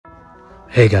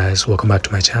Hey guys, welcome back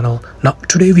to my channel. Now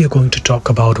today we are going to talk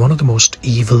about one of the most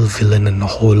evil villain in the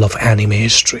whole of anime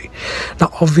history.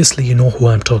 Now obviously you know who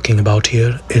I'm talking about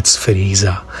here, it's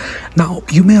Frieza. Now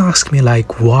you may ask me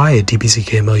like, why DBZ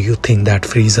Gamer you think that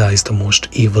Frieza is the most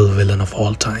evil villain of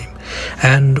all time?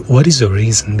 And what is the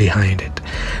reason behind it?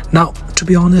 Now to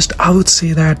be honest, I would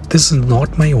say that this is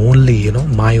not my only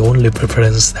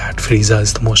preference that Frieza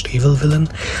is the most evil villain,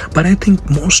 but I think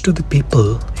most of the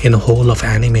people in the whole of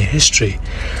anime history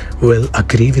will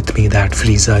agree with me that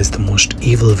Frieza is the most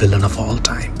evil villain of all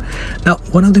time. Now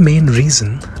one of the main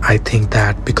reason, I think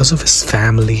that because of his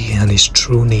family and his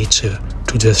true nature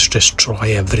to just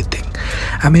destroy everything.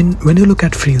 I mean, when you look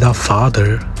at Frieza's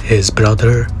father, his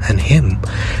brother and him,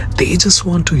 they just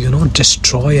want to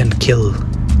destroy and kill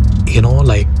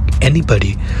like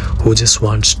anybody who just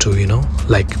wants to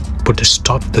put a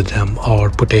stop to them or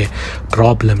put a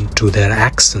problem to their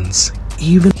actions.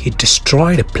 Even he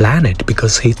destroyed a planet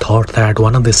because he thought that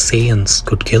one of the Saiyans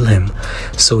could kill him,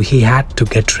 so he had to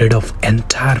get rid of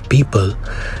entire people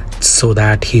so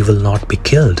that he will not be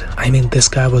killed. I mean, this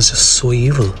guy was just so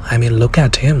evil. I mean, look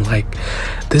at him. Like,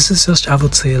 this is just, I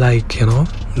would say, like,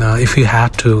 if you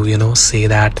had to say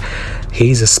that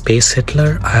he's a space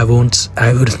Hitler, I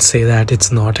wouldn't say that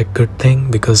it's not a good thing,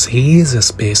 because he is a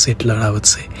space Hitler. I would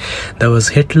say there was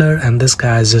Hitler and this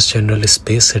guy is just generally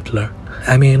space Hitler.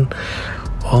 I mean,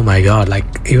 oh my god, like,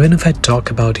 even if I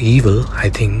talk about evil, I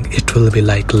think it will be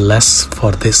like less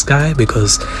for this guy,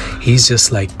 because he's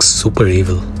just like super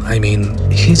evil. I mean,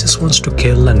 he just wants to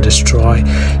kill and destroy.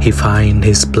 He finds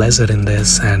his pleasure in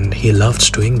this and he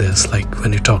loves doing this, like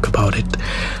when you talk about it.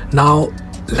 Now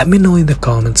let me know in the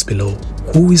comments below,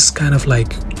 who is kind of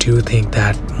like, do you think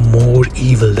that more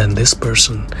evil than this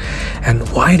person, and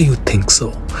why do you think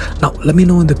so? Now let me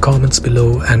know in the comments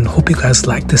below, and hope you guys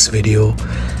like this video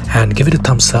and give it a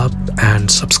thumbs up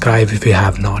and subscribe if you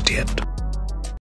have not yet.